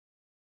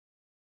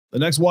The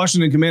next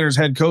Washington Commanders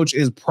head coach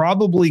is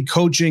probably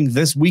coaching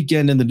this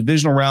weekend in the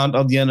divisional round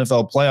of the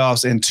NFL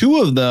playoffs, and two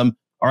of them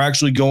are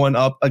actually going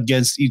up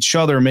against each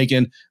other,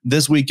 making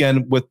this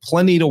weekend with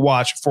plenty to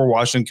watch for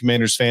Washington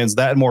Commanders fans.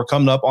 That and more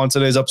coming up on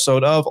today's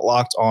episode of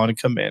Locked On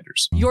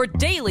Commanders. Your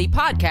daily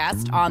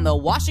podcast on the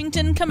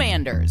Washington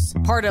Commanders,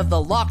 part of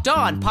the Locked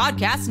On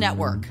Podcast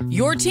Network,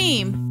 your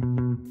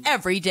team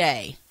every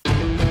day.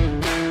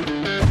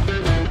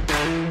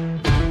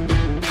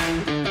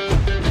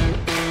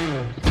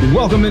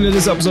 Welcome into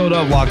this episode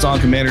of Locked On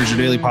Commanders, your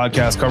daily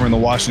podcast covering the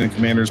Washington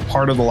Commanders,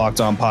 part of the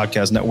Locked On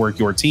Podcast Network,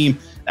 your team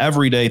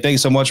every day.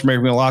 Thanks so much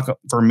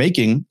for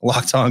making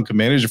Locked On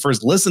Commanders your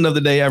first listen of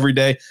the day every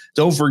day.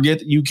 Don't forget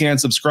that you can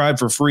subscribe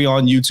for free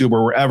on YouTube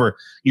or wherever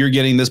you're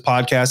getting this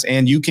podcast,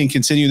 and you can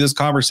continue this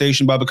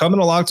conversation by becoming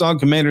a Locked On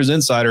Commanders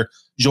Insider.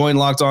 Join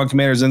Locked On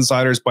Commanders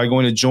Insiders by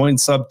going to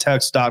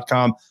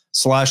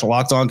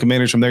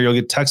joinsubtext.com/LockedOnCommanders. From there, you'll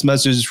get text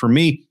messages from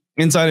me,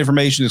 inside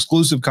information,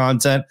 exclusive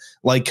content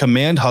like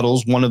command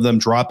huddles, one of them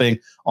dropping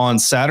on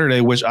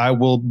Saturday,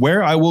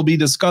 where I will be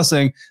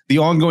discussing the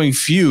ongoing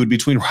feud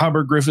between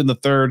Robert Griffin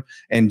III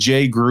and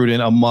Jay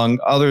Gruden, among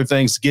other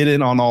things. Get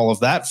in on all of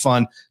that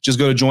fun. Just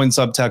go to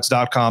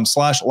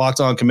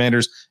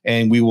joinsubtext.com/LockedOnCommanders,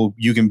 and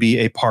you can be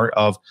a part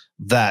of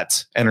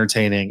that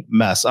entertaining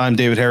mess. I'm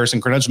David Harrison,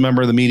 credentialed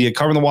member of the media,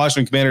 covering the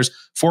Washington Commanders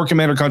for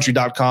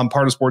CommanderCountry.com,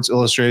 part of Sports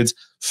Illustrated's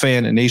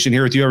FanNation,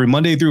 here with you every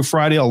Monday through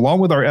Friday, along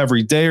with our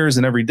everydayers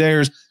and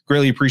everydayers.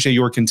 Greatly appreciate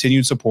your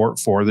continued support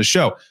for the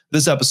show.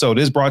 This episode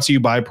is brought to you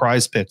by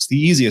Prize Picks, the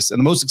easiest and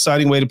the most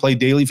exciting way to play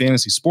daily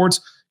fantasy sports.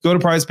 Go to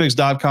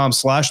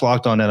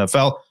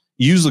prizepicks.com/LockedOnNFL.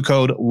 Use the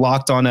code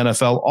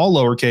LockedOnNFL, all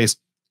lowercase,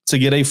 to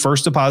get a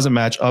first deposit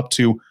match up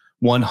to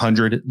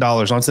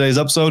 $100. On today's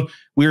episode,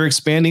 we are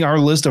expanding our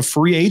list of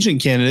free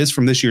agent candidates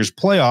from this year's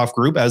playoff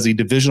group as the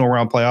divisional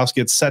round playoffs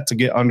get set to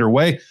get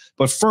underway.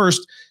 But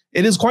first,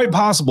 it is quite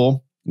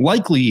possible,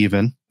 likely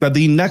even, that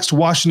the next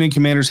Washington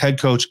Commanders head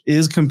coach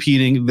is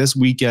competing this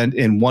weekend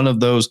in one of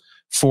those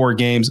four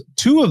games.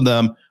 Two of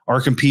them are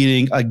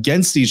competing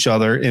against each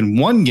other in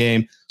one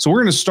game. So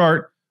we're going to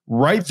start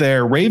right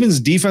there.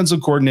 Ravens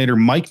defensive coordinator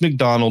Mike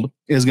Macdonald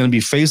is going to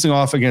be facing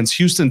off against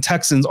Houston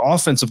Texans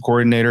offensive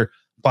coordinator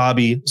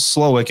Bobby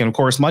Slowik. And of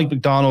course, Mike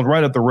Macdonald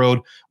right up the road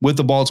with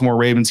the Baltimore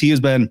Ravens. He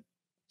has been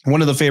one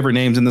of the favorite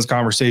names in this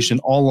conversation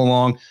all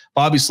along.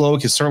 Bobby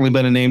Slowik has certainly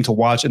been a name to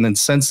watch. And then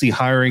since the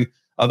hiring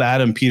of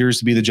Adam Peters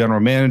to be the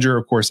general manager,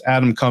 of course,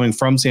 Adam coming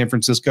from San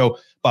Francisco,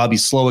 Bobby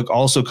Slowik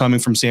also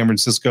coming from San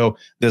Francisco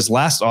this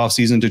last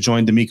offseason to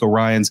join DeMeco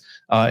Ryans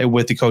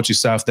with the coaching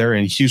staff there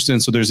in Houston.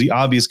 So there's the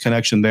obvious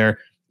connection there.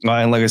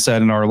 And like I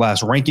said in our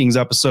last rankings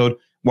episode,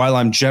 while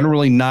I'm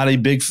generally not a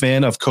big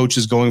fan of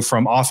coaches going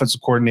from offensive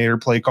coordinator,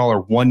 play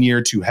caller 1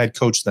 year to head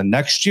coach the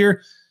next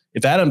year,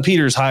 if Adam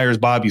Peters hires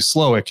Bobby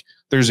Slowik,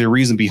 there's a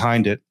reason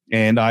behind it.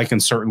 And I can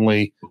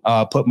certainly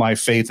put my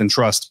faith and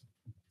trust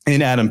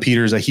in Adam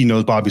Peters that he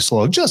knows Bobby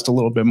Slowik just a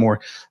little bit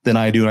more than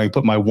I do. And I can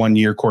put my 1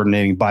 year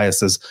coordinating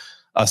biases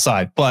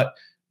aside. But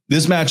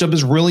this matchup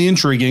is really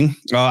intriguing.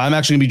 I'm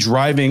actually going to be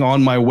driving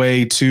on my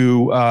way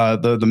to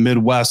the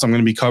Midwest. I'm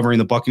going to be covering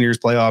the Buccaneers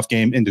playoff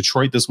game in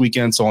Detroit this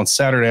weekend. So on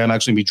Saturday, I'm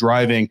actually going to be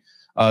driving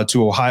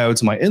to Ohio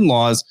to my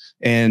in-laws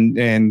and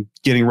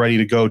getting ready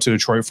to go to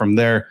Detroit from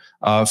there.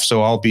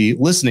 So I'll be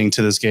listening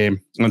to this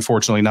game,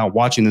 unfortunately not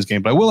watching this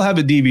game, but I will have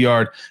it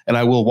DVR'd and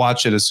I will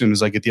watch it as soon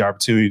as I get the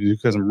opportunity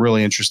because I'm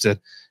really interested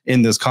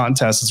in this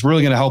contest. It's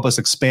really going to help us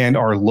expand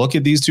our look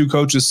at these two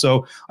coaches.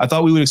 So I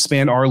thought we would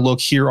expand our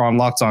look here on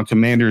Locked On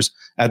Commanders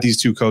at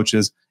these two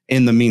coaches.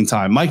 In the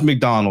meantime, Mike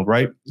Macdonald,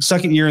 right?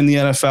 Second year in the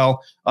NFL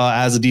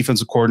as a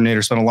defensive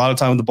coordinator, spent a lot of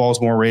time with the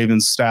Baltimore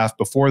Ravens staff.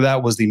 Before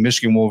that was the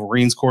Michigan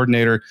Wolverines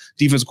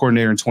defensive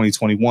coordinator in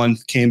 2021,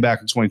 came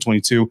back in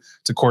 2022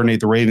 to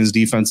coordinate the Ravens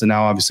defense. And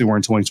now obviously we're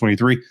in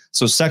 2023.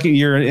 So second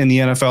year in the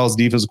NFL as a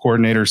defensive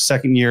coordinator,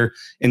 second year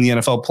in the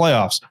NFL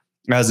playoffs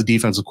as a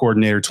defensive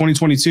coordinator.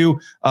 2022,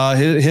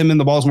 him and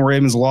the Baltimore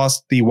Ravens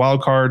lost in the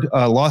wild card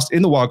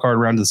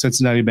round to the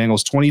Cincinnati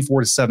Bengals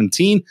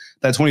 24-17.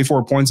 That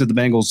 24 points that the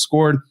Bengals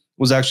scored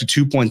was actually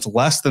 2 points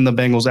less than the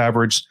Bengals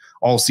averaged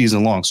all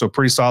season long. So a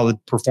pretty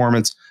solid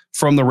performance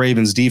from the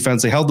Ravens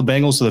defense. They held the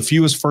Bengals to the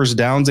fewest first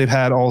downs they've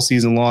had all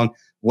season long,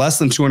 less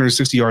than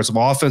 260 yards of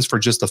offense for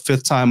just the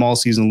fifth time all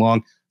season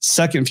long,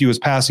 second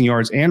fewest passing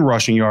yards and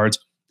rushing yards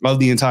of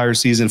the entire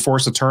season,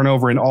 forced a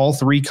turnover in all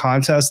three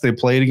contests they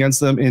played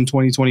against them in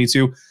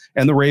 2022.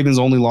 And the Ravens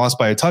only lost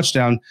by a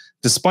touchdown,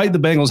 despite the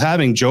Bengals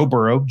having Joe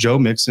Burrow, Joe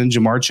Mixon,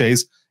 Jamar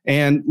Chase,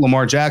 and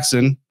Lamar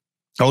Jackson.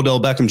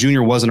 Odell Beckham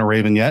Jr. wasn't a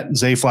Raven yet.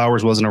 Zay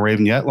Flowers wasn't a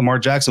Raven yet. Lamar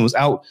Jackson was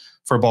out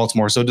for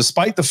Baltimore. So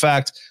despite the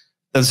fact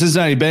that the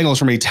Cincinnati Bengals,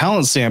 from a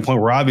talent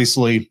standpoint, were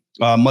obviously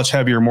much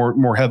heavier,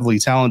 more heavily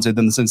talented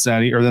than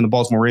the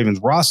Baltimore Ravens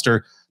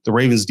roster, the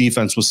Ravens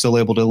defense was still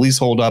able to at least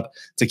hold up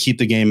to keep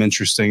the game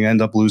interesting, end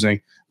up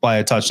losing by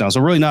a touchdown. So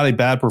really not a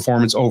bad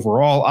performance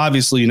overall.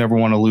 Obviously, you never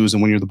want to lose.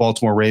 And when you're the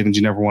Baltimore Ravens,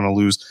 you never want to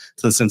lose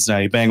to the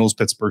Cincinnati Bengals,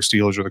 Pittsburgh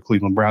Steelers, or the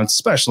Cleveland Browns,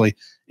 especially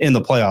in the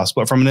playoffs.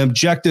 But from an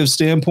objective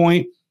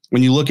standpoint,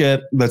 when you look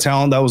at the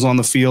talent that was on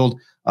the field,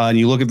 And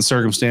you look at the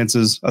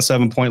circumstances, a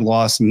 7-point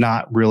loss,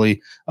 not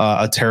really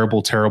a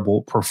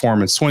terrible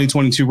performance.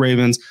 2022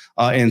 Ravens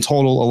in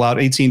total allowed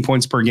 18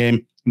 points per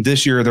game.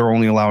 This year, they're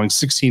only allowing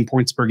 16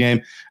 points per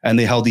game, and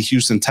they held the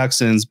Houston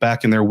Texans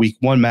back in their week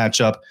 1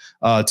 matchup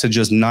to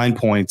just 9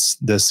 points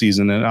this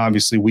season. And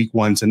obviously week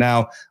 1 to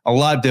now, a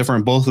lot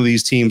different. Both of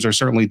these teams are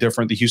certainly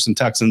different. The Houston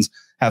Texans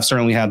have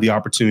certainly had the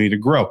opportunity to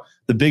grow.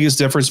 The biggest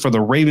difference for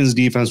the Ravens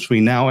defense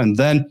between now and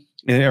then,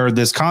 or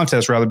this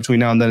contest rather, between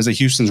now and then, is that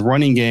Houston's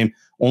running game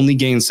only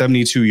gained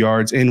 72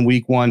 yards in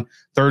week 1,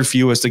 third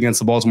fewest against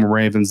the Baltimore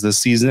Ravens this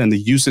season. And the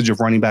usage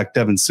of running back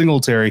Devin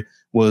Singletary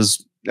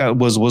was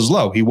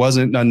low. He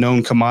wasn't a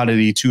known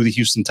commodity to the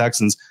Houston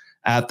Texans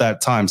at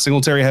that time.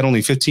 Singletary had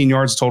only 15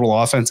 yards total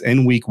offense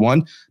in week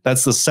 1.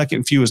 That's the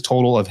second fewest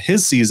total of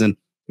his season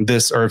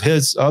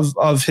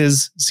of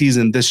his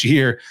season this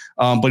year.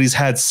 But he's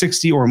had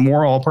 60 or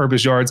more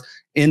all-purpose yards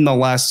in the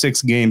last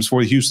 6 games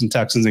for the Houston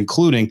Texans,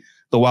 including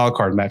the wild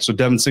card match. So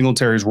Devin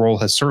Singletary's role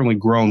has certainly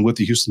grown with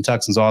the Houston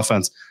Texans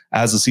offense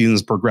as the season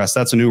has progressed.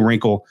 That's a new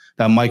wrinkle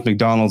that Mike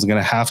Macdonald is going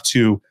to have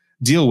to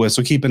deal with.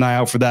 So keep an eye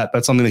out for that.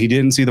 That's something that he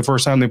didn't see the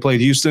first time they played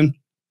Houston.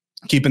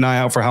 Keep an eye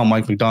out for how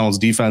Mike Macdonald's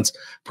defense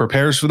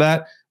prepares for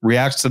that,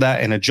 reacts to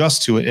that, and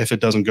adjusts to it if it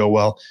doesn't go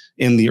well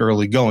in the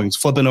early goings.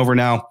 Flipping over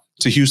now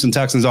to Houston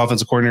Texans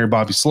offensive coordinator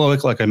Bobby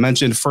Slowik. Like I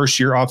mentioned,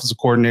 first-year offensive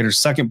coordinator,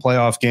 second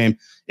playoff game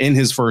in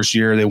his first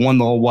year. They won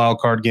the whole wild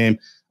card game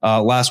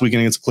last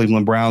weekend against the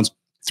Cleveland Browns.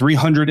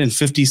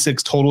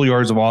 356 total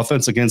yards of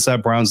offense against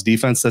that Browns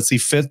defense. That's the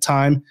 5th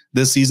time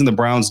this season the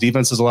Browns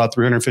defense has allowed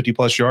 350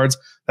 plus yards.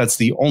 That's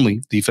the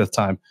 5th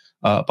time,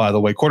 by the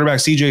way. Quarterback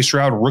CJ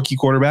Stroud, rookie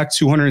quarterback,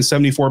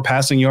 274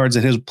 passing yards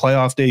in his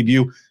playoff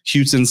debut.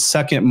 Houston's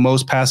second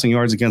most passing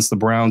yards against the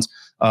Browns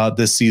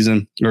this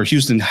season, or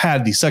Houston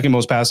had the second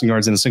most passing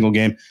yards in a single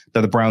game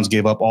that the Browns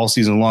gave up all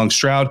season long.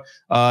 Stroud,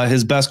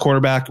 his best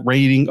quarterback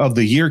rating of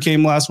the year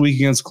came last week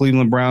against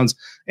Cleveland Browns.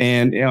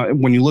 And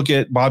when you look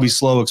at Bobby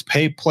Slowik's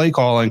play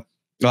calling,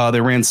 they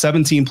ran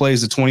 17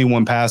 plays to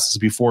 21 passes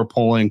before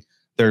pulling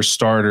their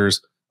starters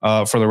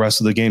for the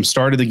rest of the game.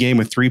 Started the game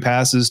with 3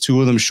 passes,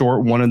 2 of them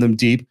short, 1 of them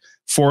deep.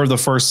 4 of the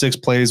first 6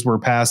 plays were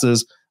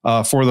passes.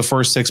 4 of the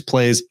first 6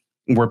 plays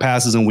were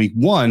passes in week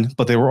 1,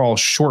 but they were all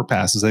short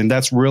passes. And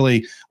that's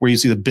really where you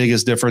see the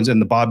biggest difference in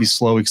the Bobby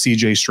Slowik,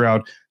 CJ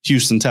Stroud,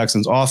 Houston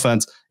Texans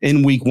offense.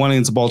 In week 1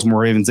 against the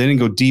Baltimore Ravens, they didn't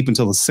go deep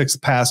until the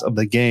 6th pass of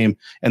the game,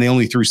 and they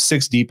only threw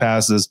 6 deep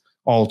passes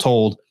all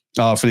told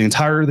for the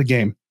entirety of the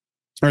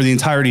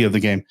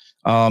game.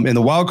 In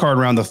the wild card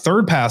round, the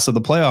 3rd pass of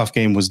the playoff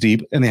game was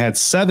deep, and they had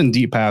 7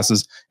 deep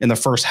passes in the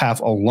first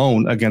half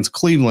alone against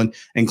Cleveland.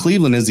 And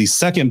Cleveland is the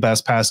 2nd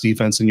best pass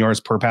defense in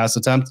yards per pass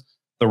attempt.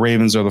 The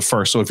Ravens are the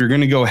 1st. So if you're going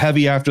to go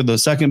heavy after the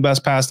 2nd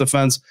best pass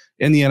defense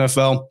in the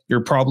NFL,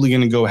 you're probably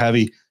going to go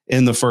heavy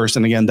in the 1st.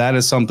 And again, that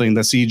is something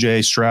that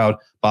CJ Stroud,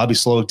 Bobby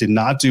Slowik did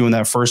not do in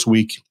that first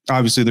week.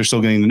 Obviously, they're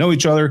still getting to know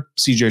each other.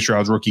 CJ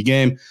Stroud's rookie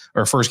game,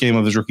 or first game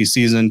of his rookie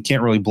season.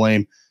 Can't really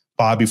blame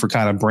Bobby for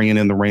kind of bringing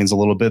in the reins a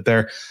little bit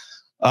there.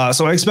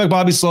 So I expect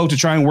Bobby Slowik to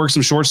try and work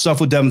some short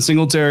stuff with Devin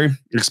Singletary.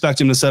 Expect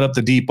him to set up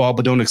the deep ball,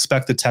 but don't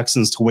expect the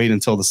Texans to wait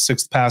until the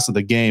 6th pass of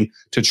the game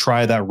to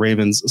try that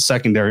Ravens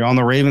secondary. On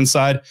the Ravens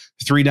side,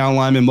 3 down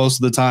linemen most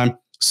of the time,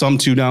 some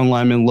 2 down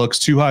linemen looks.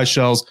 2 high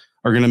shells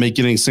are going to make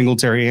getting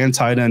Singletary and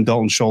tight end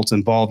Dalton Schultz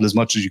involved as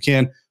much as you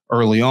can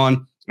early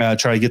on.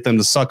 Try to get them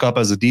to suck up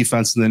as a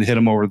defense and then hit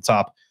them over the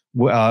top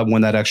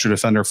when that extra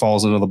defender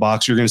falls into the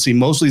box. You're going to see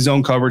mostly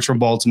zone coverage from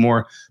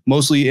Baltimore,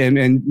 mostly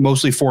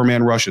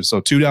 4-man rushes. So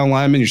 2 down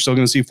linemen, you're still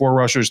going to see 4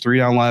 rushers. 3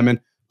 down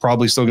linemen,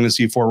 probably still going to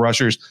see 4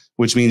 rushers,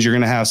 which means you're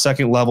going to have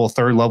 2nd level,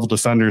 3rd level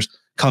defenders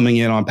coming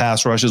in on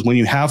pass rushes. When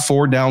you have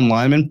 4 down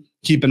linemen,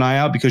 keep an eye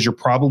out because you're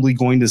probably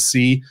going to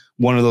see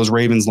one of those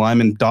Ravens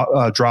linemen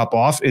drop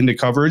off into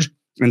coverage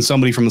and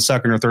somebody from the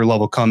 2nd or 3rd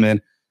level come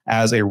in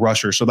as a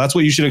rusher. So that's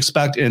what you should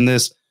expect in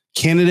this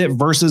candidate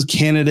versus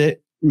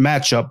candidate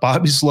matchup,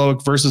 Bobby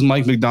Slowik versus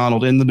Mike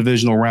Macdonald in the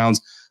divisional rounds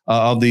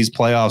of these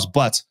playoffs.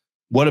 But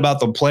what about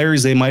the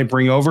players they might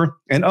bring over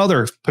and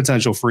other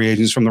potential free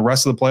agents from the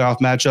rest of the playoff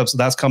matchups?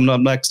 That's coming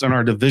up next on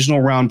our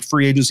divisional round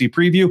free agency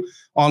preview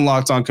on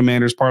Locked On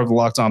Commanders, part of the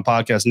Locked On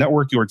Podcast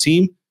Network, your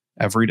team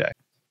every day.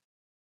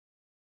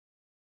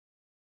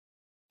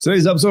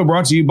 Today's episode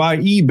brought to you by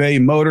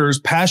eBay Motors.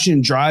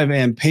 Passion, drive,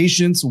 and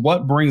patience.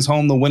 What brings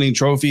home the winning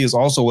trophy is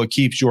also what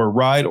keeps your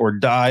ride or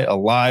die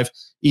alive.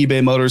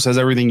 eBay Motors has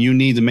everything you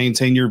need to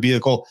maintain your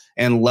vehicle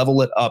and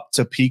level it up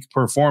to peak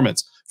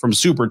performance. From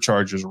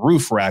superchargers,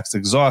 roof racks,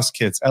 exhaust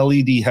kits,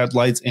 LED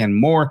headlights, and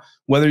more.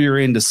 Whether you're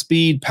into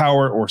speed,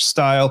 power, or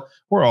style,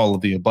 or all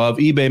of the above,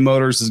 eBay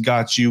Motors has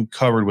got you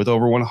covered. With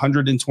over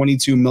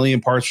 122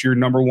 million parts for your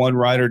number one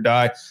ride or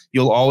die,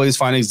 you'll always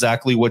find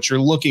exactly what you're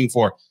looking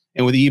for.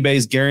 And with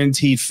eBay's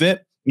Guaranteed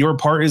Fit, your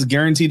part is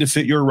guaranteed to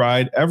fit your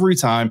ride every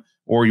time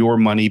or your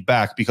money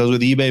back. Because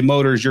with eBay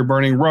Motors, you're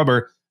burning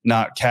rubber,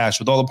 not cash.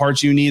 With all the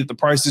parts you need at the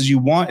prices you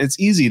want, it's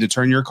easy to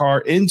turn your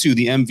car into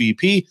the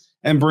MVP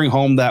and bring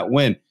home that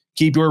win.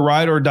 Keep your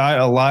ride or die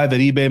alive at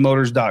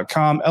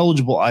ebaymotors.com.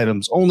 Eligible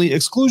items only.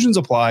 Exclusions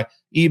apply.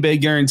 eBay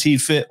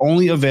guaranteed fit,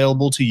 only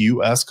available to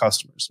U.S.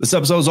 customers. This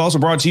episode is also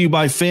brought to you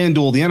by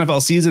FanDuel. The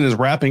NFL season is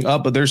wrapping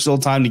up, but there's still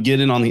time to get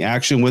in on the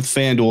action with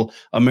FanDuel,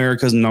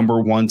 America's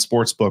 #1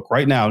 sportsbook.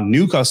 Right now,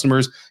 new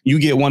customers, you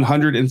get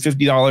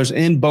 $150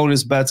 in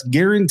bonus bets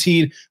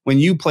guaranteed when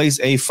you place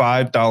a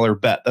 $5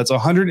 bet. That's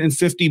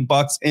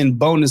 $150 in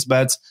bonus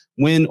bets,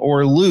 win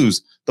or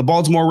lose. The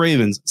Baltimore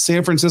Ravens,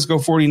 San Francisco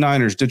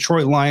 49ers,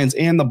 Detroit Lions,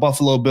 and the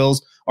Buffalo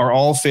Bills are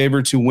all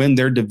favored to win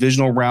their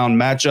divisional round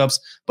matchups.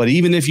 But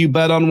even if you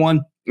bet on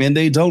one and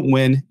they don't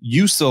win.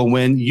 You still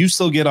win. You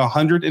still get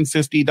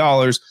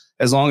 $150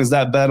 as long as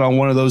that bet on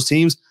one of those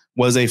teams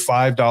was a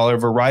 $5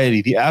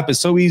 variety. The app is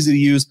so easy to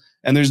use,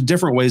 and there's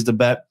different ways to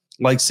bet,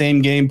 like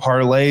same game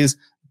parlays.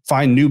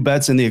 Find new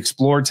bets in the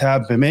Explore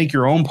tab and make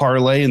your own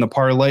parlay in the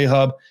Parlay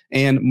Hub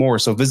and more.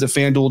 So visit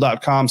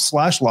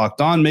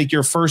FanDuel.com/lockedon. Make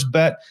your first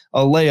bet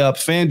a layup.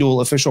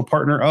 FanDuel, official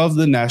partner of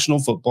the National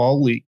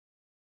Football League.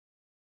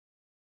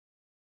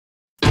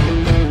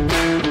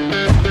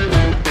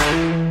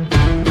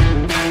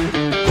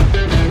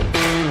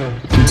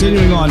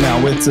 Continuing on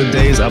now with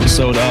today's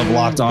episode of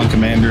Locked On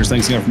Commanders.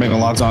 Thanks again for making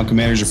Locked On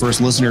Commanders your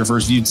first listener,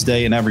 first view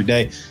today and every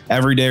day.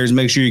 Every day is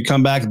make sure you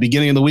come back at the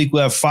beginning of the week.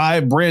 We'll have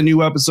 5 brand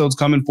new episodes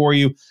coming for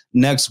you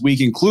next week,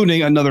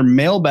 including another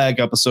mailbag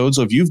episode.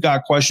 So if you've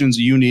got questions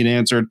you need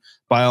answered,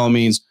 by all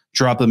means,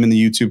 drop them in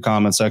the YouTube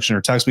comment section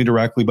or text me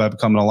directly by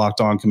becoming a Locked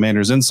On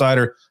Commanders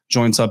Insider.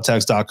 Join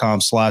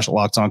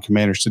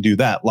subtext.com/LockedOnCommanders to do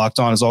that. Locked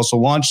On has also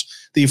launched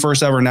the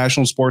first ever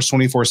national sports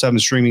 24/7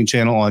 streaming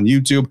channel on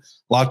YouTube.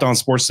 Locked On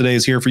Sports Today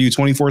is here for you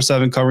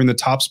 24/7, covering the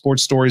top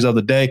sports stories of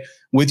the day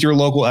with your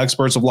local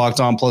experts of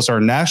Locked On, plus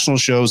our national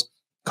shows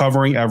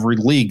covering every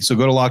league. So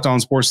go to Locked On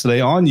Sports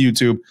Today on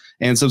YouTube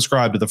and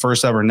subscribe to the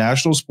first ever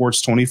national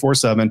sports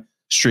 24/7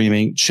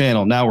 streaming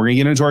channel. Now we're going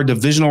to get into our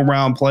divisional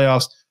round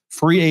playoffs.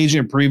 Free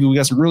agent preview. We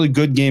got some really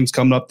good games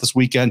coming up this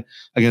weekend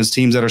against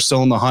teams that are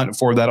still in the hunt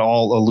for that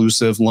all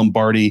elusive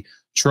Lombardi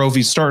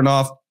trophy. Starting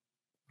off,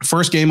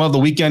 first game of the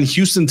weekend,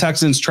 Houston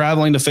Texans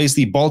traveling to face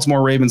the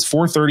Baltimore Ravens,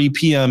 4:30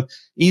 p.m.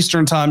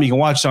 Eastern time. You can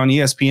watch it on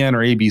ESPN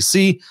or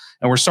ABC.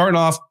 And we're starting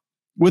off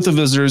with the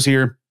visitors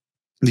here,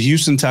 the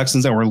Houston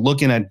Texans, and we're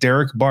looking at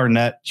Derek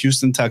Barnett,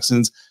 Houston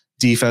Texans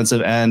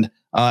defensive end.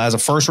 As a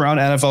first-round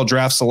NFL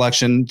draft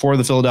selection for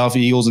the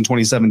Philadelphia Eagles in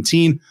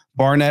 2017,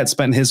 Barnett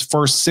spent his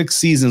first 6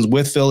 seasons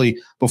with Philly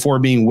before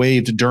being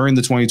waived during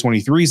the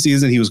 2023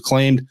 season. He was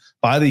claimed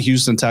by the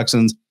Houston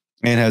Texans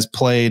and has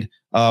played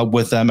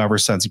with them ever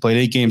since. He played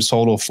 8 games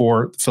total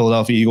for the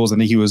Philadelphia Eagles. I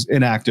think he was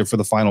inactive for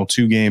the final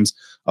 2 games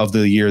of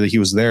the year that he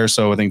was there.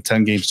 So I think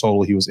 10 games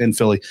total he was in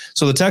Philly.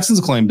 So the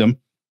Texans claimed him.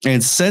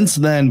 And since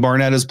then,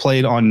 Barnett has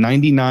played on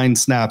 99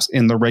 snaps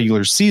in the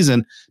regular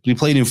season, but he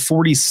played in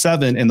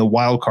 47 in the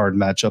wild card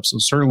matchup. So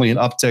certainly an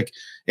uptick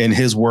in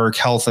his work,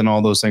 health, and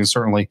all those things,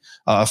 certainly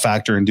a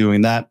factor in doing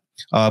that.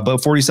 But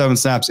 47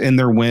 snaps in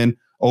their win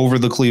over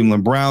the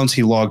Cleveland Browns.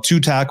 He logged 2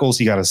 tackles.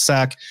 He got a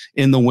sack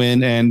in the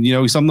win. And, you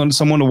know, he's someone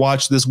to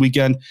watch this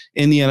weekend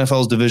in the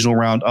NFL's divisional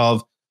round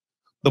of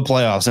the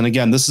playoffs. And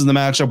again, this is the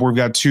matchup where we've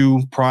got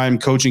 2 prime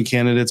coaching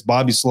candidates,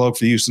 Bobby Slowik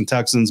for the Houston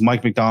Texans,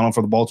 Mike Macdonald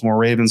for the Baltimore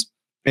Ravens.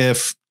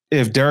 If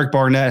Derek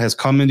Barnett has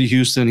come into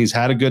Houston, he's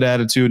had a good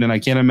attitude, and I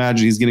can't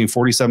imagine he's getting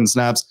 47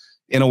 snaps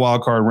in a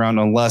wild card round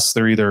unless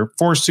they're either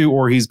forced to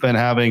or he's been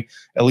having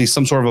at least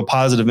some sort of a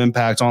positive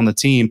impact on the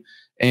team.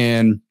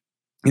 And,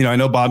 you know, I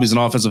know Bobby's an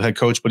offensive head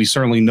coach, but he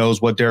certainly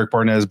knows what Derek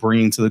Barnett is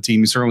bringing to the team.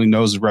 He certainly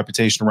knows his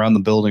reputation around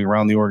the building,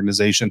 around the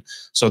organization.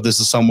 So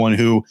this is someone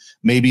who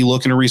may be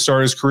looking to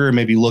restart his career,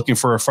 maybe looking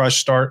for a fresh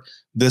start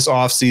this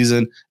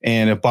offseason.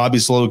 And if Bobby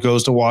Slowik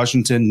goes to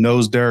Washington,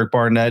 knows Derek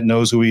Barnett,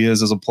 knows who he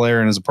is as a player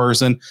and as a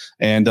person,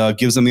 and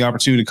gives him the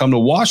opportunity to come to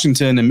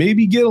Washington and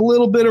maybe get a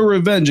little bit of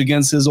revenge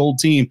against his old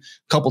team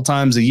a couple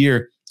times a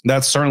year,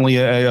 that's certainly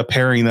a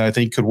pairing that I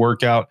think could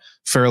work out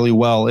fairly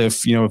well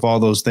if all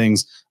those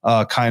things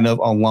kind of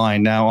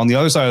align. Now, on the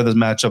other side of this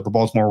matchup, the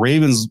Baltimore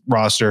Ravens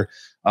roster,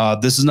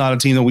 this is not a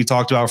team that we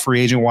talked about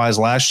free agent wise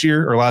last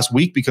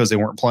week because they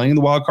weren't playing in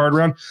the wild card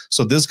round.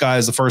 So this guy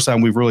is the first time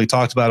we've really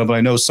talked about it, but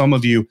I know some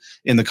of you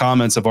in the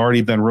comments have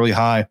already been really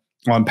high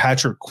on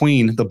Patrick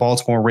Queen, the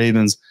Baltimore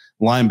Ravens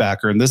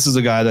linebacker. And this is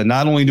a guy that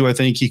not only do I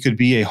think he could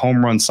be a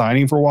home run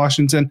signing for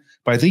Washington,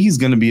 but I think he's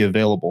going to be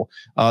available.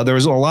 There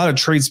was a lot of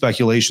trade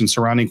speculation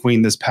surrounding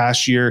Queen this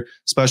past year,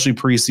 especially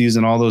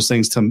preseason, all those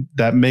things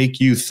that make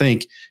you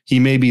think he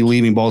may be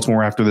leaving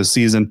Baltimore after this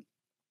season.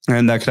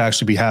 And that could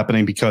actually be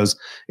happening because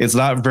it's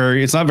not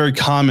very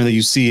common that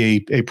you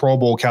see a Pro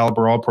Bowl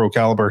caliber, all pro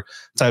caliber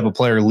type of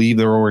player leave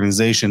their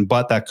organization,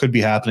 but that could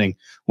be happening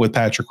with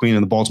Patrick Queen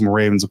and the Baltimore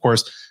Ravens. Of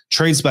course,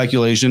 trade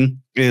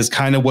speculation is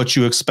kind of what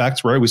you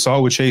expect, right? We saw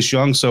it with Chase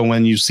Young. So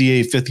when you see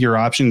a 5th-year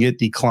option get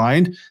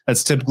declined,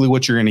 that's typically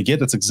what you're going to get.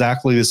 That's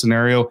exactly the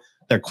scenario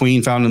that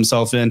Queen found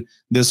himself in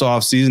this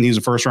offseason. He's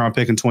a first-round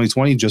pick in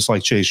 2020, just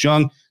like Chase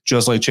Young.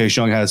 Just like Chase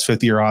Young had his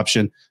 5th-year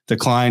option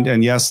declined.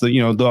 And yes,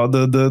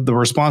 the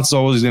response is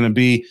always going to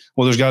be,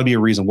 well, there's got to be a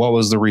reason. What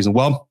was the reason?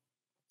 Well,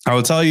 I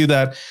will tell you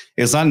that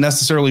it's not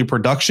necessarily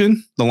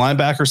production. The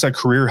linebacker set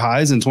career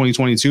highs in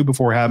 2022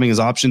 before having his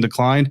option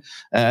declined.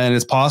 And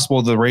it's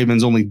possible the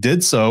Ravens only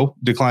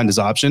declined his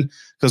option,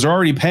 because they're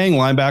already paying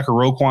linebacker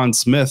Roquan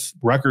Smith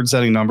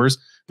record-setting numbers.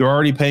 They're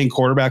already paying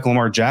quarterback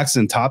Lamar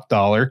Jackson top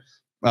dollar.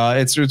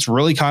 It's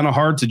really kind of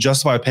hard to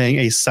justify paying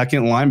a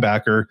second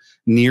linebacker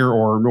near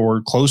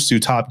or close to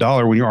top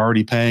dollar when you're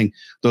already paying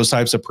those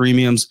types of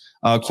premiums.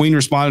 Queen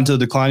responded to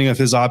the declining of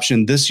his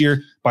option this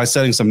year by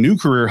setting some new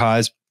career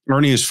highs,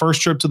 earning his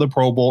first trip to the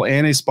Pro Bowl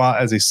and a spot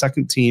as a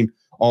second-team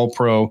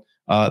All-Pro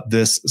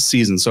this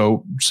season.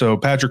 So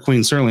Patrick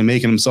Queen certainly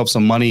making himself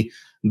some money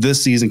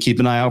this season. Keep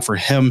an eye out for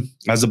him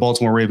as the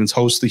Baltimore Ravens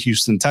host the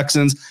Houston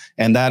Texans,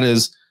 and that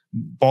is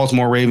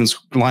Baltimore Ravens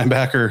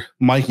linebacker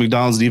Mike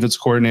Macdonald's defense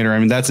coordinator. I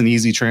mean, that's an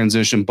easy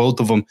transition.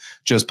 Both of them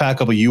just pack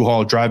up a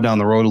U-Haul, drive down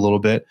the road a little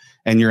bit,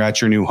 and you're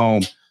at your new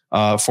home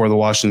for the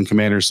Washington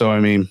Commanders. So,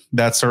 I mean,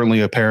 that's certainly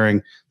a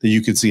pairing that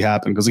you could see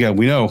happen. Because, again,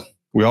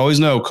 we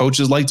always know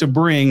coaches like to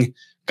bring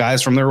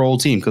guys from their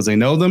old team because they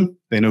know them,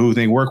 they know who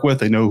they work with,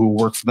 they know who will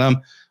work for them,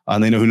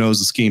 and they know who knows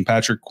the scheme.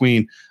 Patrick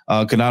Queen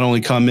could not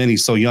only come in,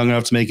 he's so young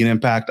enough to make an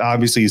impact.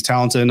 Obviously, he's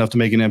talented enough to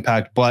make an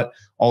impact, but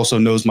also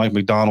knows Mike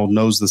Macdonald,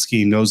 knows the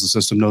scheme, knows the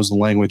system, knows the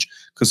language,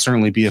 could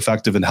certainly be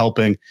effective in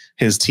helping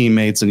his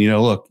teammates. And,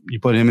 look, you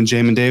put him and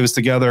Jamin Davis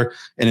together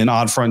in an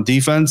odd front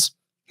defense,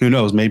 who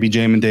knows? Maybe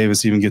Jamin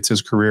Davis even gets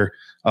his career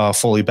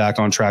fully back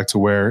on track to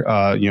where,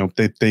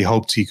 they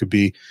hoped he could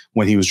be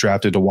when he was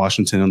drafted to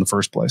Washington in the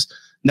first place.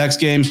 Next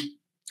game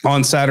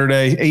on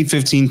Saturday,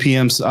 8:15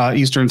 p.m.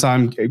 Eastern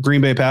time,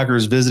 Green Bay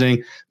Packers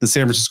visiting the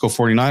San Francisco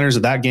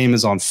 49ers. That game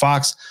is on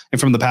Fox.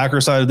 And from the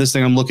Packers side of this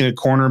thing, I'm looking at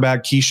cornerback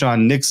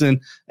Keyshawn Nixon,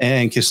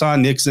 I think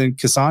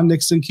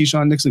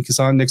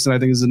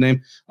is the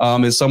name,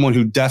 is someone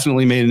who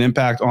definitely made an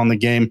impact on the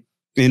game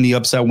in the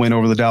upset win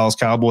over the Dallas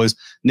Cowboys.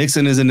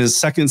 Nixon is in his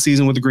second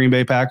season with the Green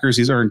Bay Packers.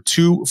 He's earned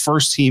 2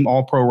 first-team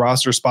All-Pro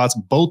roster spots,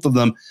 both of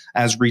them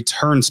as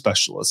return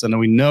specialists. And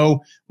we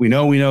know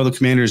the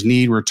Commanders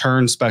need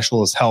return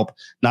specialist help,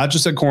 not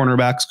just at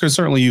cornerbacks. Could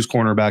certainly use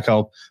cornerback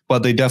help,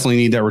 but they definitely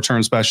need that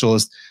return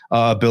specialist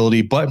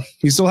ability. But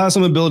he still has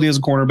some ability as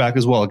a cornerback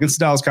as well. Against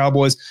the Dallas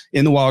Cowboys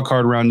in the wild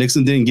card round,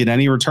 Nixon didn't get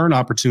any return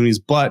opportunities,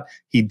 but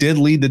he did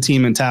lead the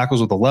team in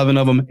tackles with 11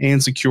 of them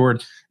and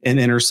secured an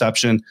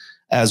interception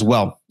as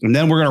well. And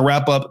then we're going to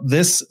wrap up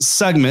this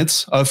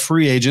segment of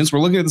free agents.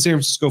 We're looking at the San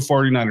Francisco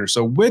 49ers.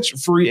 So which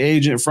free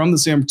agent from the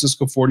San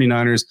Francisco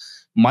 49ers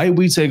might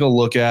we take a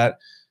look at?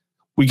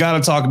 We got to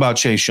talk about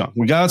Chase Young.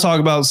 We got to talk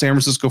about San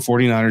Francisco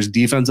 49ers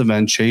defensive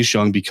end Chase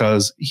Young,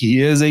 because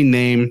he is a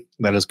name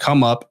that has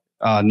come up,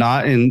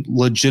 not in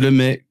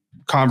legitimate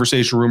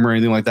conversation, rumor, or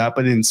anything like that,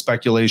 but in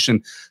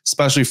speculation,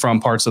 especially from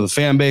parts of the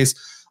fan base.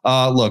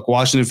 Look,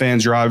 Washington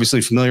fans, you're obviously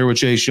familiar with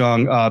Chase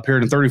Young.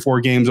 Appeared in 34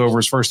 games over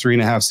his first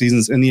 3.5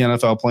 seasons in the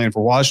NFL playing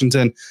for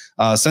Washington.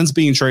 Since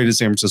being traded to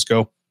San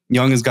Francisco,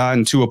 Young has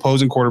gotten 2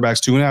 opposing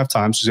quarterbacks 2.5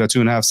 times. So he's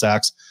got 2.5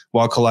 sacks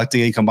while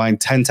collecting a combined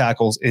 10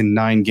 tackles in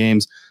 9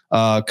 games.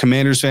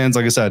 Commanders fans,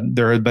 like I said,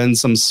 there have been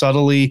some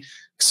subtle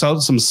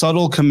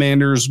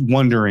Commanders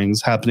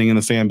wonderings happening in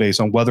the fan base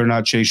on whether or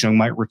not Chase Young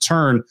might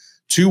return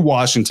to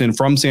Washington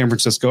from San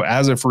Francisco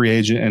as a free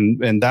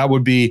agent. And that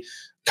would be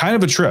kind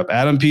of a trip.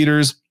 Adam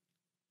Peters,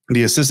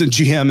 the assistant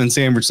GM in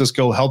San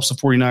Francisco, helps the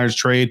 49ers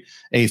trade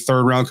a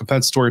 3rd-round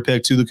compensatory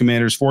pick to the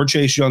Commanders for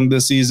Chase Young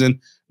this season.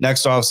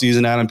 Next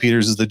offseason, Adam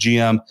Peters is the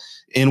GM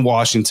in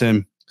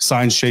Washington,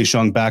 signs Chase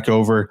Young back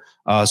over.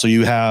 So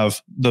you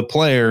have the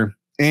player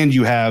and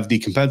you have the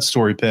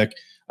compensatory pick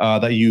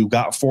that you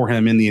got for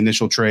him in the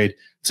initial trade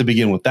to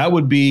begin with. That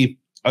would be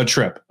a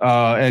trip.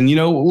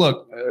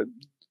 Look,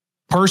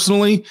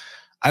 personally,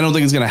 I don't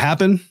think it's going to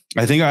happen.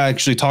 I think I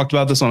actually talked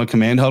about this on a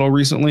command huddle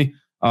recently,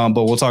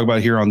 but we'll talk about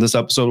it here on this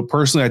episode.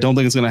 Personally, I don't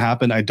think it's going to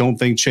happen. I don't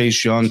think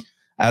Chase Young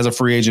as a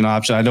free agent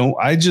option.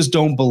 I just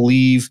don't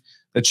believe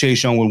that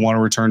Chase Young would want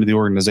to return to the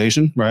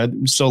organization, right?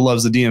 Still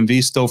loves the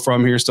DMV, still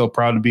from here, still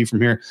proud to be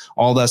from here,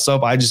 all that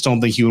stuff. I just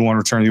don't think he would want to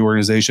return to the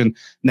organization.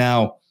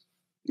 Now,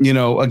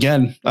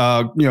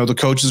 the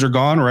coaches are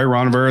gone, right?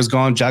 Ron Rivera's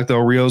gone. Jack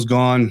Del Rio's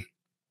gone.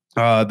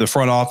 The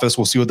front office,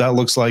 we'll see what that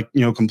looks like,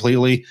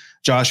 completely.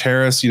 Josh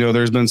Harris,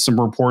 there's been some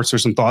reports or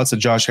some thoughts that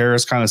Josh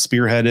Harris kind of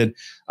spearheaded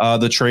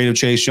the trade of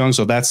Chase Young.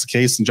 So if that's the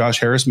case, and Josh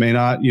Harris may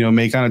not,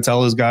 may kind of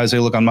tell his guys, hey,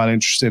 look, I'm not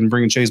interested in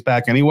bringing Chase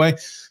back anyway.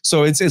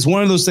 So it's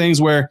one of those things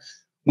where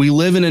we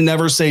live in a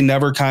never say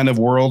never kind of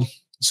world.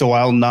 So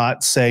I'll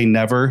not say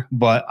never,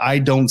 but I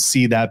don't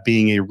see that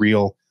being a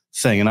real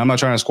thing. And I'm not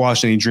trying to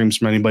squash any dreams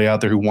from anybody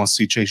out there who wants to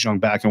see Chase Young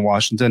back in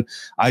Washington.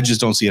 I just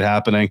don't see it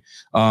happening.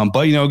 But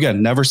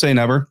again, never say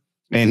never.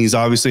 And he's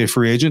obviously a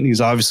free agent.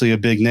 He's obviously a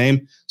big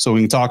name, so we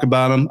can talk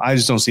about him. I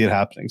just don't see it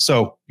happening.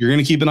 So you're going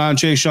to keep an eye on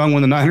Chase Young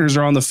when the Niners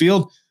are on the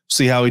field,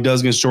 see how he does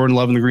against Jordan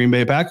Love and the Green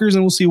Bay Packers,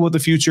 and we'll see what the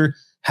future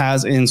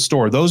has in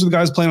store. Those are the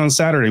guys playing on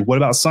Saturday. What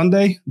about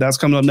Sunday? That's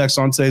coming up next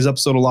on today's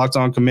episode of Locked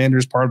On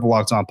Commanders, part of the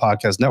Locked On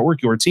Podcast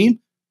Network, your team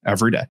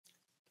every day.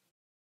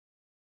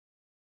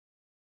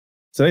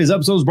 Today's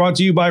episode is brought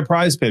to you by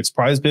Prize Picks.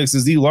 Prize Picks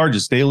is the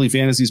largest daily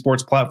fantasy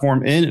sports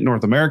platform in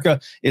North America.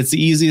 It's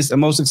the easiest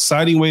and most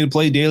exciting way to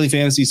play daily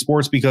fantasy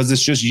sports because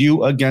it's just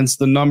you against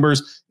the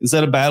numbers.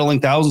 Instead of battling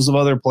thousands of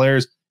other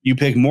players, you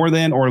pick more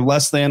than or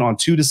less than on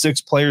 2 to 6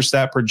 player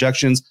stat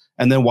projections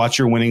and then watch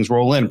your winnings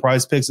roll in.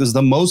 Prize Picks is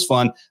the most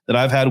fun that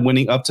I've had,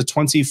 winning up to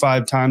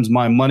 25 times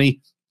my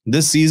money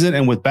this season.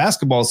 And with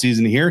basketball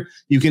season here,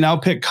 you can now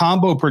pick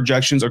combo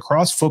projections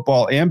across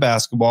football and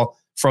basketball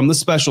from the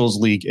Specials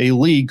League, a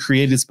league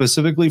created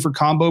specifically for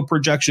combo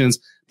projections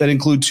that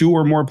include 2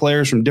 or more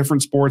players from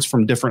different sports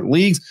from different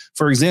leagues.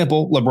 For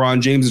example,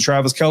 LeBron James and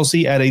Travis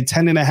Kelce at a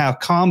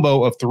 10.5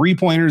 combo of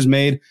 3-pointers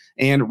made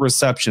and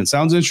reception.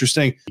 Sounds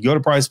interesting. Go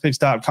to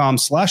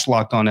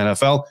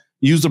prizepicks.com/LockedOnNFL.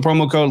 Use the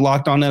promo code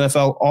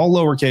LockedOnNFL, all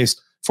lowercase,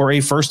 for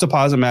a first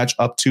deposit match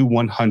up to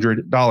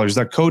 $100.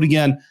 That code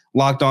again,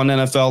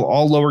 LockedOnNFL,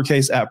 all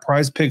lowercase, at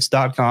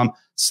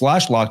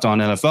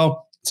prizepicks.com/LockedOnNFL.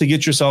 to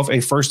get yourself a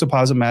first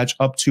deposit match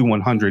up to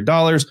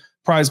 $100.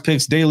 Prize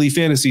Picks daily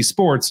fantasy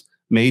sports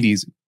made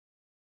easy.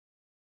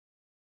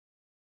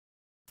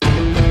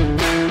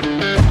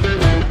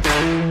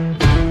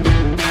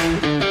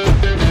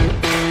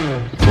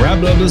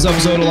 Wrapped up this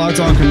episode of Locked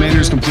On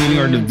Commanders, completing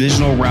our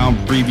divisional round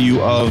preview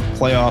of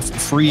playoff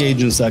free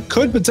agents that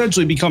could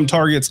potentially become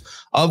targets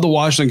of the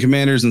Washington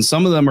Commanders. And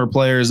some of them are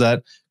players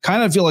that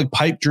kind of feel like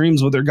pipe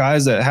dreams with their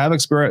guys that have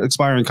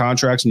expiring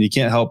contracts, and you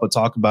can't help but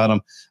talk about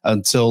them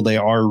until they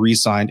are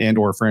re-signed and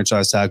or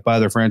franchise tagged by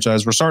their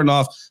franchise. We're starting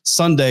off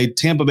Sunday,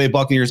 Tampa Bay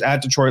Buccaneers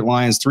at Detroit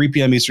Lions, 3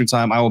 p.m. Eastern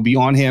time. I will be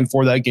on hand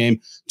for that game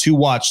to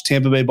watch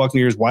Tampa Bay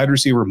Buccaneers wide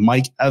receiver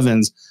Mike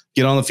Evans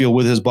get on the field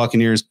with his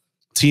Buccaneers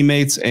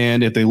teammates,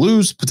 and if they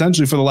lose,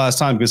 potentially for the last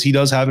time, because he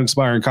does have an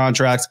expiring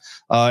contract,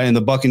 and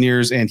the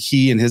Buccaneers and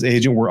he and his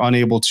agent were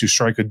unable to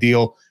strike a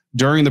deal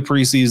during the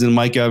preseason.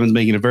 Mike Evans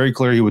making it very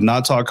clear he would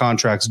not talk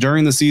contracts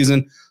during the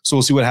season, so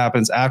we'll see what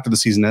happens after the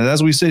season. And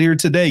as we sit here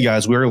today,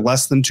 guys, we're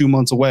less than 2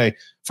 months away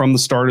from the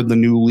start of the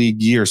new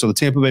league year, so the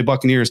Tampa Bay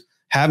Buccaneers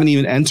haven't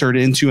even entered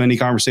into any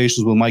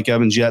conversations with Mike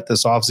Evans yet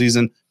this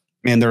offseason,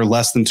 and they're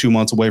less than 2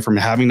 months away from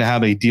having to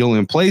have a deal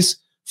in place,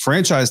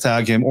 franchise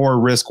tag him, or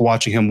risk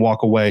watching him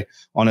walk away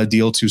on a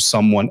deal to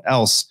someone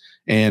else.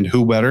 And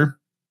who better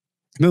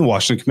than the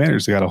Washington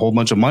Commanders? They got a whole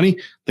bunch of money.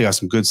 They got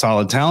some good,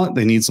 solid talent.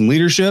 They need some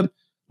leadership.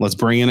 Let's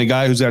bring in a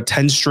guy who's got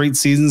 10 straight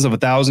seasons of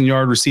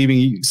 1,000-yard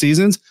receiving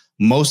seasons,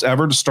 most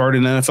ever to start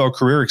an NFL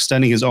career,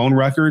 extending his own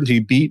record. He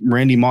beat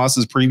Randy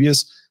Moss's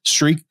previous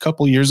streak a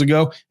couple years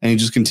ago, and he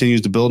just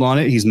continues to build on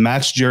it. He's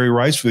matched Jerry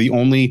Rice for the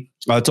only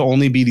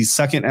be the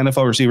second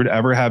NFL receiver to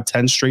ever have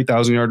 10 straight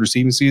 1,000-yard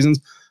receiving seasons.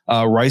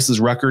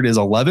 Rice's record is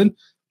 11.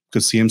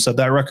 Could see him set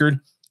that record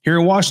here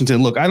in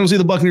Washington. Look, I don't see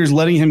the Buccaneers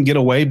letting him get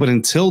away, but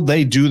until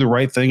they do the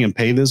right thing and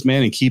pay this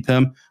man and keep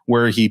him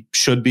where he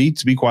should be,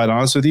 to be quite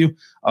honest with you,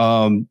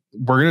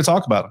 we're going to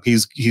talk about him.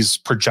 He's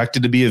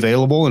projected to be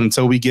available, and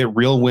until we get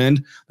real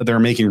wind that they're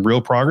making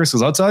real progress,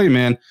 because I'll tell you,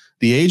 man,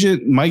 the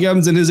agent, Mike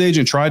Evans and his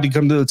agent, tried to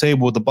come to the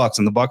table with the Bucs,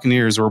 and the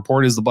Buccaneers, the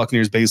report is the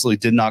Buccaneers basically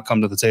did not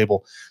come to the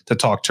table to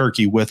talk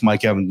turkey with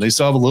Mike Evans. They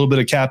still have a little bit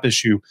of cap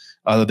issue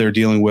that they're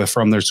dealing with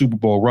from their Super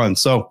Bowl run.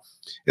 So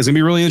it's going to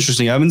be really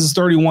interesting. Evans is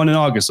 31 in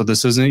August, so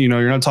this isn't,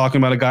 you're not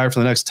talking about a guy for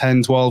the next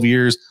 10, 12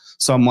 years,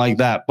 something like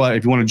that. But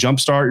if you want to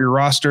jumpstart your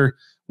roster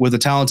with a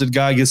talented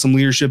guy, get some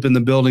leadership in the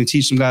building,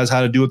 teach some guys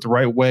how to do it the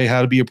right way,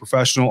 how to be a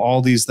professional,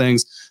 all these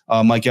things,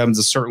 Mike Evans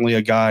is certainly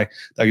a guy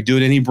that could do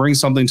it. And he brings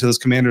something to this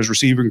Commanders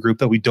receiving group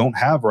that we don't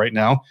have right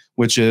now,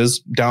 which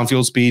is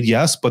downfield speed,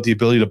 yes, but the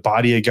ability to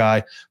body a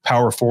guy,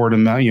 power forward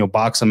and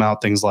box him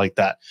out, things like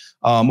that.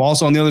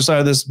 Also on the other side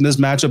of this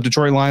matchup,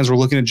 Detroit Lions, we're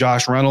looking at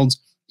Josh Reynolds,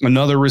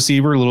 another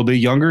receiver, a little bit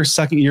younger,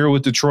 second year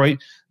with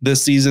Detroit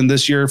this season.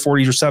 This year,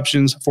 40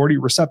 receptions,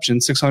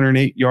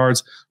 608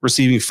 yards,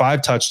 receiving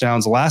 5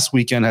 touchdowns. Last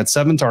weekend had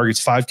 7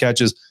 targets, 5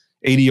 catches,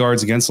 80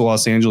 yards against the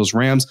Los Angeles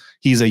Rams.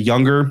 He's a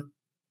younger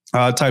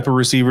type of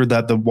receiver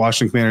that the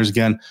Washington Commanders,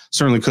 again,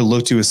 certainly could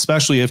look to,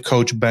 especially if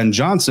Coach Ben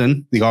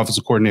Johnson, the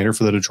offensive coordinator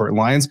for the Detroit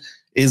Lions,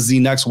 is the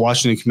next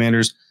Washington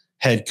Commanders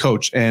head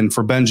coach. And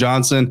for Ben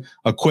Johnson,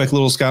 a quick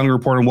little scouting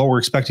report on what we're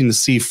expecting to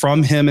see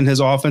from him and his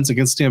offense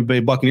against Tampa Bay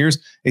Buccaneers.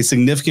 A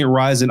significant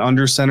rise in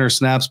under center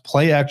snaps.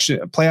 Play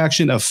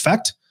action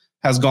effect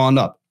has gone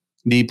up.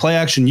 The play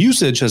action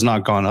usage has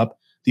not gone up.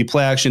 The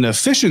play action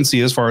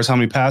efficiency, as far as how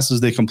many passes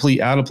they complete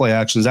out of play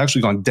action, has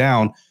actually gone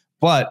down.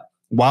 But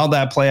while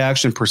that play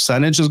action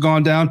percentage has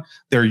gone down,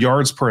 their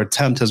yards per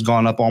attempt has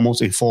gone up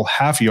almost a full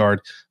half yard,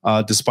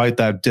 despite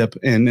that dip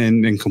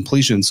in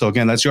completion. So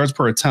again, that's yards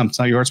per attempt,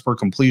 not yards per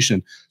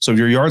completion. So if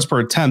your yards per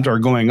attempt are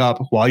going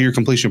up while your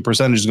completion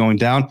percentage is going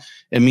down,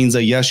 it means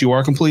that yes, you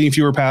are completing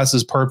fewer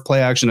passes per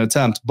play action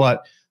attempt,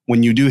 but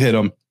when you do hit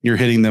them, you're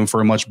hitting them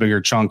for a much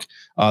bigger chunk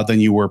than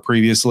you were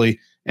previously.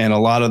 And a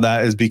lot of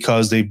that is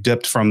because they've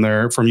dipped from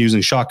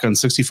using shotgun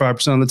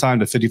 65% of the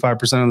time to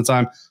 55% of the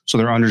time. So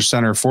they're under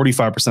center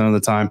 45% of the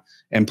time.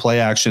 And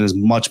play action is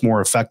much more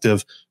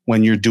effective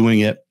when you're doing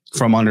it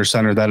from under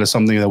center. That is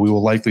something that we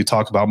will likely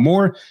talk about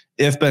more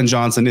if Ben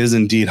Johnson is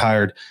indeed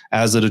hired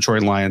as the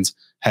Detroit Lions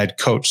head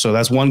coach. So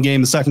that's one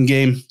game. The second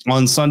game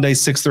on Sunday,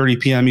 6:30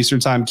 p.m. Eastern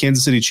time,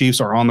 Kansas City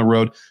Chiefs are on the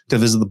road to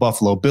visit the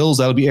Buffalo Bills.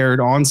 That'll be aired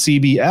on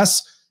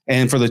CBS.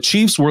 And for the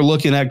Chiefs, we're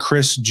looking at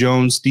Chris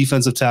Jones,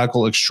 defensive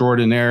tackle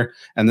extraordinaire.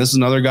 And this is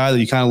another guy that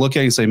you kind of look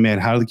at and say, man,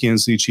 how did the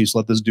Kansas City Chiefs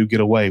let this dude get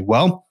away?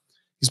 Well,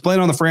 he's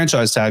playing on the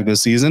franchise tag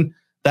this season.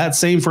 That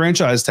same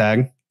franchise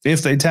tag,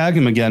 if they tag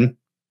him again,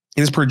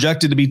 is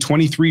projected to be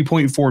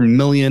 $23.4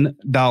 million.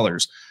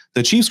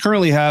 The Chiefs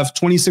currently have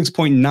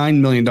 $26.9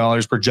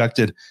 million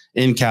projected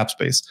in cap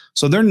space.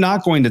 So they're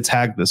not going to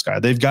tag this guy.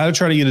 They've got to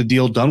try to get a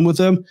deal done with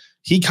him.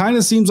 He kind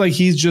of seems like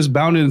he's just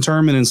bound and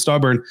determined and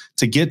stubborn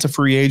to get to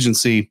free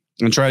agency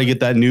and try to get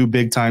that new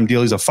big-time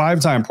deal. He's a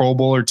 5-time Pro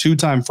Bowler,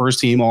 2-time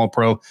first-team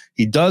All-Pro.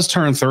 He does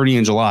turn 30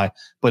 in July.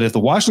 But if the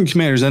Washington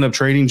Commanders end up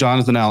trading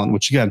Jonathan Allen,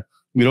 which, again,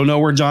 we don't know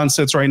where John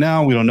sits right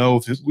now. We don't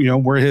know if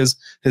where his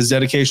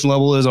dedication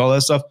level is, all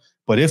that stuff.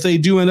 But if they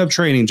do end up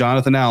trading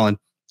Jonathan Allen,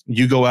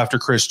 you go after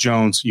Chris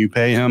Jones, you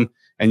pay him,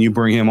 and you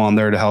bring him on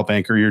there to help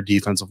anchor your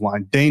defensive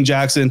line. Dane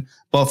Jackson,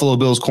 Buffalo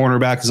Bills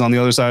cornerback, is on the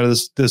other side of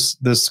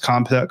this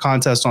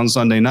contest on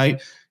Sunday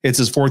night. It's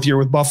his 4th year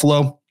with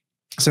Buffalo.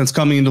 Since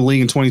coming into the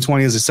league in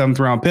 2020 as a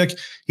 7th-round pick,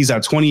 he's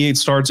had 28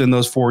 starts in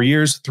those 4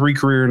 years, 3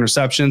 career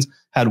interceptions,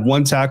 had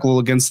 1 tackle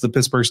against the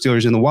Pittsburgh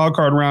Steelers in the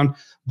wildcard round,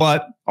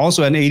 but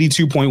also had an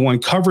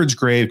 82.1 coverage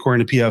grade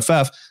according to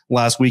PFF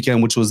last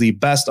weekend, which was the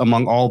best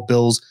among all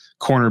Bills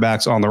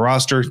cornerbacks on the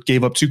roster.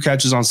 Gave up 2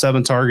 catches on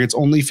 7 targets,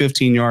 only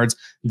 15 yards,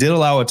 did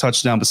allow a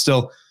touchdown, but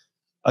still,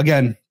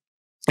 again,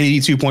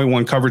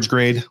 82.1 coverage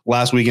grade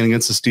last weekend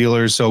against the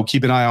Steelers. So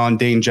keep an eye on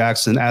Dane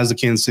Jackson as the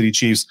Kansas City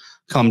Chiefs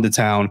come to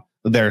town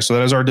there. So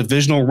that is our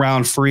divisional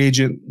round free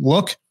agent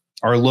look.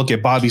 Our look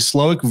at Bobby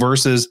Slowik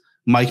versus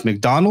Mike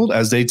Macdonald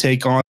as they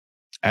take on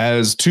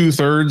as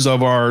 2/3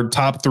 of our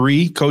top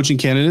 3 coaching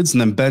candidates. And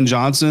then Ben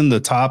Johnson,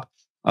 the top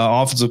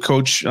offensive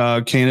coach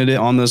candidate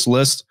on this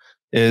list,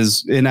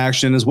 is in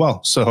action as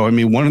well. So, I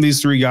mean, one of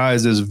these 3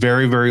 guys is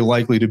very, very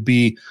likely to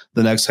be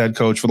the next head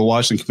coach for the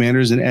Washington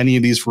Commanders, and any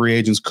of these free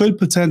agents could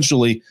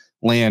potentially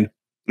land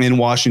in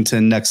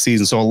Washington next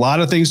season. So a lot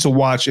of things to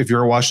watch if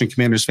you're a Washington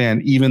Commanders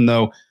fan, even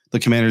though the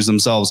Commanders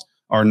themselves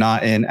are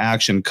not in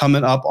action.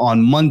 Coming up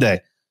on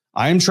Monday,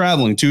 I am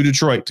traveling to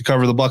Detroit to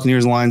cover the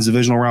Buccaneers Lions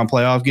divisional round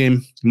playoff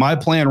game. My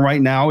plan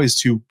right now is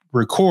to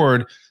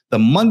record the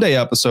Monday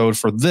episode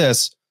for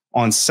this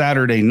on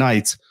Saturday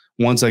night.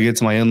 Once I get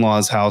to my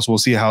in-laws' house, we'll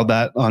see how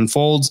that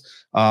unfolds.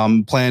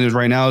 Plan is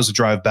right now is to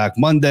drive back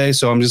Monday.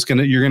 So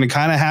you're going to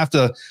kind of have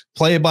to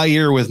play it by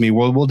ear with me.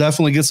 We'll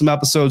definitely get some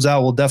episodes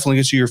out. We'll definitely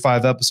get you your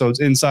 5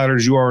 episodes.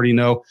 Insiders, you already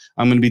know,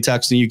 I'm going to be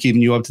texting you,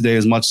 keeping you up to date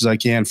as much as I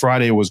can.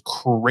 Friday was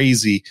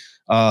crazy.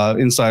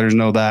 Insiders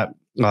know that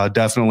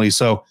definitely.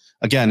 So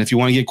again, if you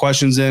want to get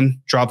questions in,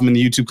 drop them in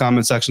the YouTube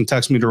comment section,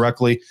 text me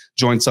directly,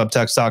 join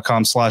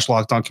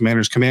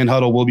subtext.com/LockedOnCommanders. Command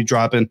Huddle will be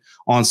dropping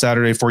on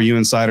Saturday for you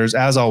insiders.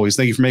 As always,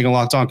 thank you for making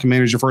Locked On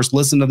Commanders your first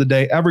listen of the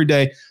day every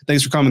day.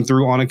 Thanks for coming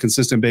through on a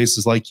consistent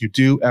basis like you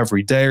do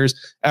every dayers.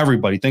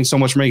 Everybody, thanks so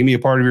much for making me a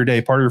part of your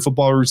day, part of your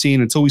football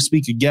routine. Until we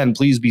speak again,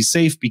 please be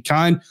safe, be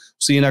kind.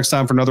 See you next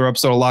time for another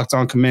episode of Locked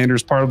On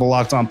Commanders, part of the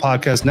Locked On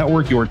Podcast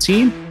Network, your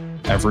team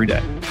every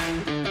day.